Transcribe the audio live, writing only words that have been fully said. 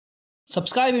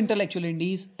Subscribe intellectual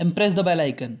Indies and press the bell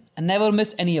icon and never miss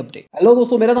any update। Hello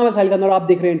दोस्तों, मेरा नाम है साहिल खान और आप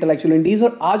देख रहे हैं इंटेलेक्चुअल इंडीज।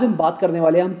 और आज हम बात करने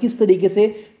वाले हैं हम किस तरीके से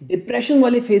डिप्रेशन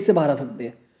वाले फेज से बाहर आ सकते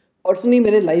हैं। पर्सनली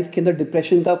मेरे लाइफ के अंदर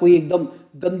डिप्रेशन का कोई एकदम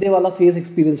गंदे वाला फेज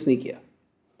एक्सपीरियंस नहीं किया।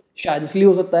 शायद इसलिए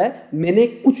हो सकता है मैंने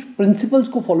कुछ प्रिंसिपल्स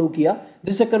को फॉलो किया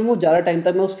जिस चक्कर में वो ज़्यादा टाइम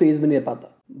तक मैं उस फेज में नहीं रह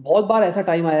पाता। बहुत बार ऐसा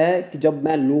टाइम आया है कि जब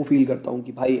मैं लो फील करता हूँ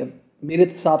कि भाई अब मेरे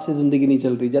हिसाब से ज़िंदगी नहीं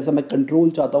चल रही, जैसा मैं कंट्रोल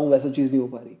चाहता हूँ वैसा चीज़ नहीं हो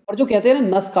पा रही। और जो कहते हैं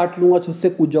ना नस काट लूँगा छत से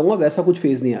कूद जाऊँगा, वैसा कुछ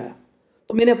फेज़ नहीं आया।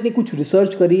 तो मैंने अपनी कुछ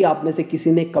रिसर्च करी। आप में से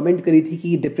किसी ने कमेंट करी थी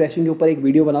कि डिप्रेशन के ऊपर एक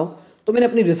वीडियो बनाओ, तो मैंने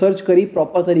अपनी रिसर्च करी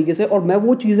प्रॉपर तरीके से और मैं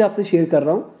वो चीज़ें आपसे शेयर कर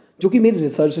रहा हूँ जो कि मेरी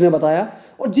रिसर्च ने बताया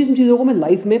और जिन चीज़ों को मैं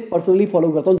लाइफ में पर्सनली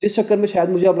फॉलो करता हूँ, जिस चक्कर में शायद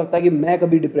मुझे अब लगता है कि मैं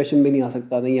कभी डिप्रेशन में नहीं आ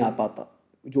सकता, नहीं आ पाता,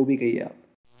 जो भी कहिए आप।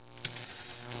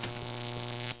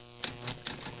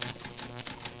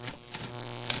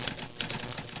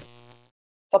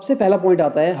 सबसे पहला पॉइंट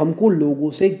आता है हमको लोगों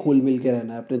से घुल मिल के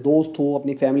रहना है, अपने दोस्त हो,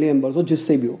 अपनी फैमिली मेम्बर्स हो,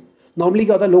 जिससे भी हो। नॉर्मली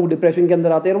क्या होता है, लोग डिप्रेशन के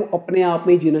अंदर आते हैं और वो अपने आप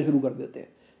में ही जीना शुरू कर देते हैं।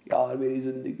 यार मेरी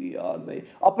ज़िंदगी, यार मैं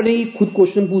अपने ही खुद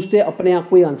क्वेश्चन पूछते हैं, अपने आप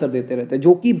को ही आंसर देते रहते हैं,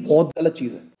 जो कि बहुत गलत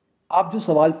चीज़ है। आप जो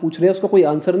सवाल पूछ रहे हैं उसका कोई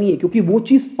आंसर नहीं है, क्योंकि वो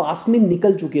चीज़ पास में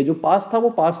निकल चुकी है। जो पास था वो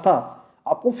पास था।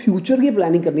 आपको फ्यूचर की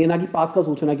प्लानिंग करनी है, ना कि पास का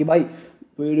सोचना कि भाई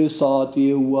मेरे साथ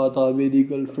ये हुआ था, मेरी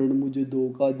गर्लफ्रेंड मुझे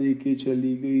धोखा दे के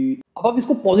चली गई। अब आप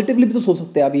इसको पॉजिटिवली भी तो सोच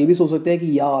सकते हैं। आप ये भी सोच सकते हैं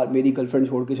कि यार मेरी गर्लफ्रेंड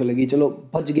छोड़ के चली गई, चलो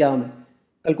बच गया मैं।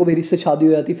 कल को मेरी इससे शादी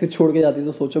हो जाती फिर छोड़ के जाती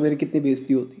तो सोचो मेरी कितनी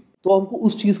बेइज्जती होती। तो हमको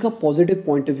उस चीज़ का पॉजिटिव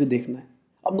पॉइंट ऑफ व्यू देखना है।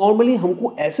 अब नॉर्मली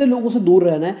हमको ऐसे लोगों से दूर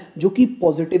रहना है जो कि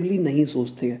पॉजिटिवली नहीं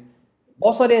सोचते हैं।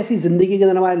 बहुत सारे ऐसी ज़िंदगी के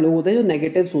अंदर हमारे लोग होते हैं जो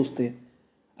नेगेटिव सोचते हैं।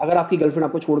 अगर आपकी गर्लफ्रेंड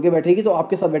आपको छोड़ के बैठेगी तो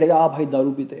आपके साथ बैठेगा, आ भाई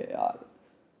दारू पीते हैं यार,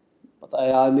 पता है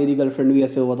यार मेरी गर्लफ्रेंड भी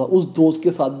ऐसे हुआ था, उस दोस्त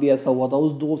के साथ भी ऐसा हुआ था,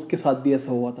 उस दोस्त के साथ भी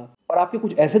ऐसा हुआ था। और आपके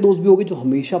कुछ ऐसे दोस्त भी होंगे जो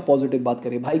हमेशा पॉजिटिव बात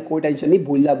करें, भाई कोई टेंशन नहीं,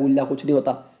 भूल जा कुछ नहीं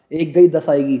होता, एक गई 10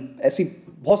 आएगी। ऐसी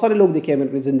बहुत सारे लोग देखे हैं मैंने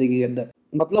अपनी ज़िंदगी के अंदर।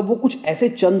 मतलब वो कुछ ऐसे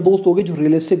चंद दोस्त होंगे जो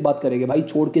रियलिस्टिक बात करेंगे, भाई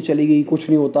छोड़ के चली गई, कुछ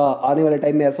नहीं होता, आने वाले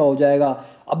टाइम में ऐसा हो जाएगा,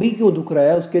 अभी क्यों दुख रहा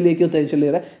है, उसके लिए क्यों टेंशन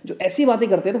ले रहा है। जो ऐसी बातें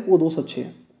करते हैं ना वो दोस्त अच्छे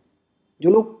हैं। जो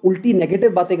लोग उल्टी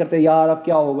नेगेटिव बातें करते हैं, यार अब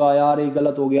क्या होगा, यार ये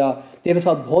गलत हो गया, तेरे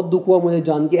साथ बहुत दुख हुआ मुझे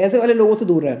जान के, ऐसे वाले लोगों से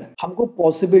दूर रहना है। हमको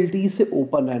पॉसिबिलिटी से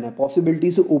ओपन रहना है।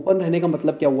 पॉसिबिलिटी से ओपन रहने का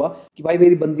मतलब क्या हुआ कि भाई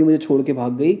मेरी बंदी मुझे छोड़ के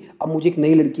भाग गई, अब मुझे एक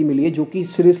नई लड़की मिली है जो कि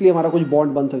सीरियसली हमारा कुछ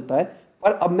बॉन्ड बन सकता है,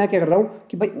 पर अब मैं क्या कर रहा हूँ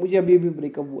कि भाई मुझे अभी भी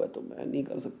ब्रेकअप हुआ है तो मैं नहीं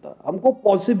कर सकता। हमको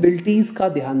पॉसिबिलिटीज़ का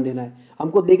ध्यान देना है।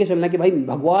 हमको लेके चलना है कि भाई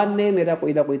भगवान ने मेरा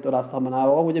कोई ना कोई तो रास्ता बनाया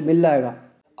होगा, मुझे मिल जाएगा।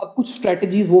 अब कुछ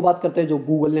स्ट्रैटेजीज वो बात करते हैं जो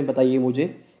गूगल ने बताई है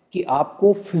मुझे, कि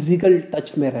आपको फिजिकल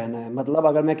टच में रहना है। मतलब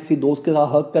अगर मैं किसी दोस्त के साथ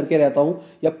हग करके रहता हूँ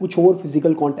या कुछ और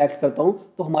फिजिकल कांटेक्ट करता हूँ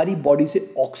तो हमारी बॉडी से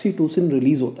ऑक्सीटोसिन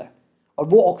रिलीज होता है और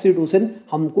वो ऑक्सीटोसिन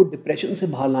हमको डिप्रेशन से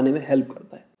बाहर लाने में हेल्प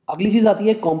करता है। अगली चीज़ आती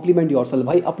है कॉम्प्लीमेंट योरसेल्फ।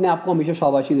 भाई अपने आप को हमेशा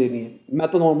शाबाशी देनी है। मैं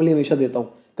तो नॉर्मली हमेशा देता हूँ।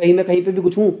 कहीं मैं कहीं पे भी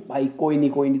कुछ हूँ, भाई कोई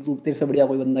नहीं तू, तेरे से बढ़िया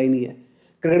कोई बंदा ही नहीं है।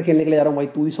 क्रिकेट खेलने के लिए जा रहा हूँ, भाई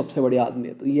तू ही सबसे बढ़िया आदमी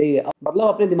है। तो यही है, मतलब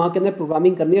अपने दिमाग के अंदर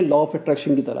प्रोग्रामिंग करनी है लॉ ऑफ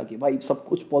अट्रैक्शन की तरह की, भाई सब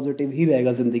कुछ पॉजिटिव ही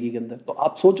रहेगा जिंदगी के अंदर। तो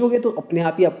आप सोचोगे तो अपने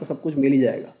आप ही आपको सब कुछ मिल ही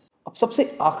जाएगा। अब सबसे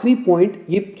आखिरी पॉइंट,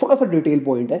 ये थोड़ा सा डिटेल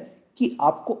पॉइंट है कि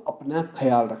आपको अपना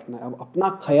ख्याल रखना है। अब अपना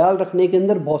ख्याल रखने के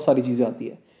अंदर बहुत सारी चीज़ें आती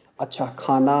है। अच्छा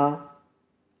खाना,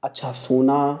 अच्छा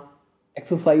सोना,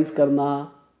 एक्सरसाइज करना,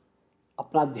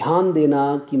 अपना ध्यान देना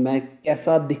कि मैं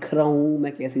कैसा दिख रहा हूँ,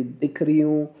 मैं कैसी दिख रही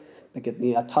हूँ, मैं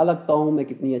कितनी अच्छा लगता हूँ, मैं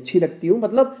कितनी अच्छी लगती हूँ।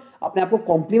 मतलब अपने आप को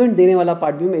कॉम्प्लीमेंट देने वाला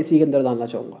पार्ट भी मैं इसी के अंदर डालना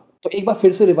चाहूँगा। तो एक बार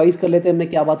फिर से रिवाइज कर लेते हैं हमने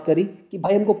क्या बात करी कि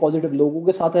भाई हमको पॉजिटिव लोगों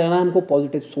के साथ रहना है, हमको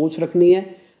पॉजिटिव सोच रखनी है,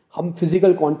 हम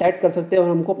फिजिकल कॉन्टैक्ट कर सकते हैं और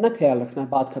हमको अपना ख्याल रखना है।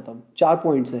 बात खत्म। 4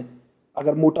 पॉइंट्स है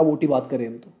अगर मोटा मोटी बात करें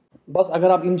हम तो। बस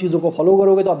अगर आप इन चीज़ों को फॉलो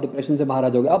करोगे तो आप डिप्रेशन से बाहर आ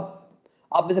जाओगे। अब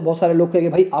आप में से बहुत सारे लोग कहेंगे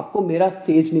भाई आपको मेरा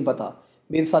स्टेज नहीं पता,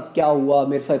 मेरे साथ क्या हुआ,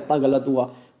 मेरे साथ इतना गलत हुआ।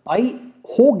 भाई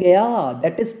हो गया,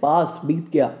 दैट इज पास्ट, बीत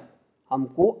गया।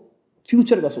 हमको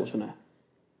फ्यूचर का सोचना है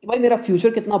कि भाई मेरा फ्यूचर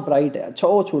कितना ब्राइट है। अच्छा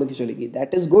वो छोड़ के चलेगी,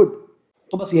 दैट इज गुड।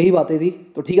 तो बस यही बातें थी।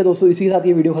 तो ठीक है दोस्तों, इसी के साथ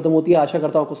ये वीडियो खत्म होती है। आशा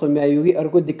करता हूँ आपको समझ में आई होगी। अगर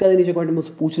कोई दिक्कत है नीचे कमेंट में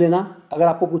मुझसे पूछ लेना। अगर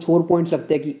आपको कुछ और पॉइंट्स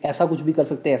लगते हैं कि ऐसा कुछ भी कर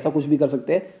सकते हैं, ऐसा कुछ भी कर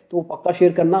सकते हैं, तो वो पक्का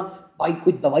शेयर करना। भाई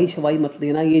कोई दवाई शवाई मत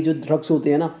लेना। ये जो ड्रग्स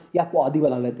होते हैं ना, ये आपको आदी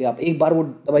बना लेते हैं। आप एक बार वो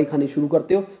दवाई खानी शुरू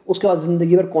करते हो, उसके बाद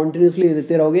ज़िंदगी भर कॉन्टिन्यूसली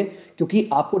देते रहोगे, क्योंकि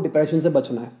आपको डिप्रेशन से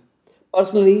बचना है।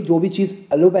 पर्सनली जो भी चीज़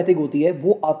एलोपैथिक होती है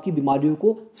वो आपकी बीमारियों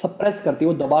को सप्रेस करती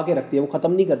है, वो दबा के रखती है, वो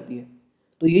ख़त्म नहीं करती है।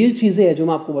 तो ये जो चीज़ें हैं जो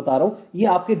मैं आपको बता रहा हूँ, ये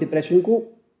आपके डिप्रेशन को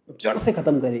जड़ से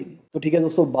ख़त्म करेगी। तो ठीक है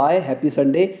दोस्तों, बाय, हैप्पी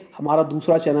संडे। हमारा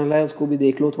दूसरा चैनल है, उसको भी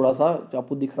देख लो थोड़ा सा, जो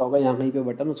आपको दिख रहा होगा यहाँ कहीं पे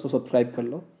बटन, उसको सब्सक्राइब कर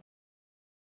लो।